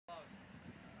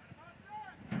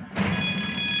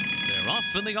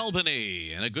off in the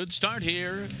Albany, and a good start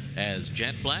here as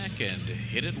Jet Black and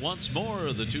Hit It Once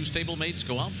More. The two stablemates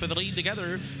go out for the lead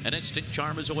together, and Extinct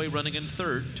Charm is away running in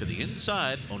third. To the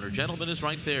inside, Owner Gentleman is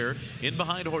right there in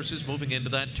behind horses moving into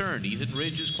that turn. Eden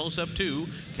Ridge is close up too.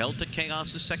 Celtic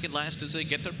Chaos is second last as they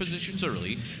get their positions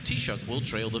early. T-Shuck will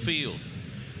trail the field.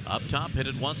 Up top, Hit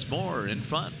It Once More in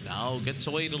front. Now gets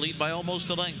away to lead by almost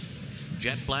a length.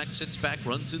 Jet Black sits back,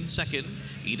 runs in second.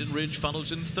 Eden Ridge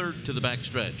follows in third to the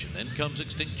backstretch. And then comes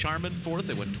Extinct Charm in fourth.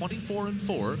 They went 24-4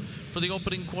 for the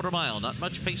opening quarter mile. Not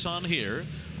much pace on here.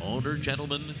 Owner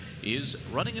Gentleman is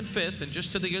running in fifth and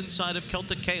just to the inside of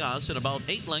Celtic Chaos and about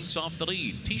 8 lengths off the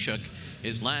lead. T-Shuck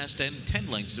is last and 10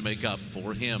 lengths to make up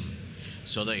for him.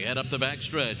 So they head up the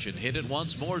backstretch and Hit It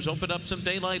Once More's opened up some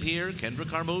daylight here. Kendra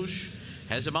Carmouche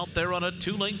has him out there on a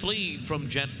 2-length lead from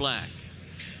Jet Black.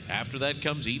 After that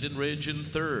comes Eden Ridge in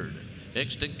third.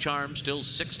 Extinct Charm still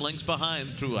 6 lengths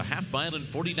behind through a half mile and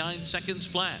 49 seconds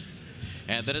flat.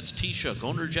 And then it's T-Shuck,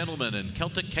 Owner Gentleman, and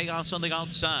Celtic Chaos on the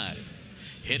outside.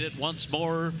 Hit It Once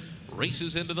More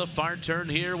races into the far turn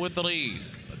here with the lead.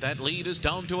 But that lead is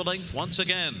down to a length once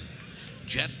again.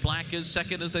 Jet Black is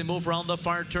second as they move around the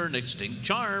far turn. Extinct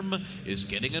Charm is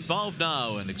getting involved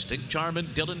now, and Extinct Charm and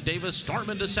Dylan Davis storm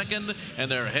into second, and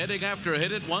they're heading after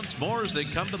Hit It Once More as they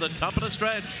come to the top of the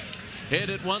stretch. Hit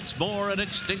It Once More and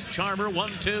Extinct Charmer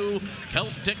 1-2.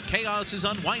 Celtic Chaos is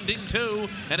unwinding too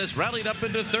and has rallied up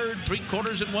into third,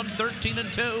 3/4 and 113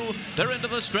 and 2. They're into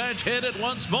the stretch. Hit It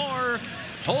Once More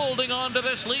holding on to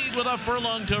this lead with a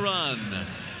furlong to run.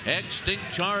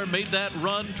 Extinct Charm made that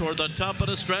run toward the top of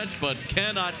the stretch, but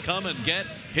cannot come and get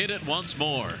Hit It Once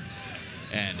More.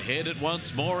 And Hit It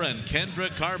Once More and Kendra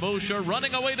Carmouche are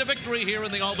running away to victory here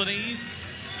in the Albany.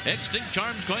 Extinct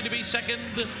Charm's going to be second,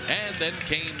 and then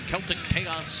came Celtic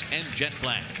Chaos and Jet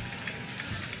Black.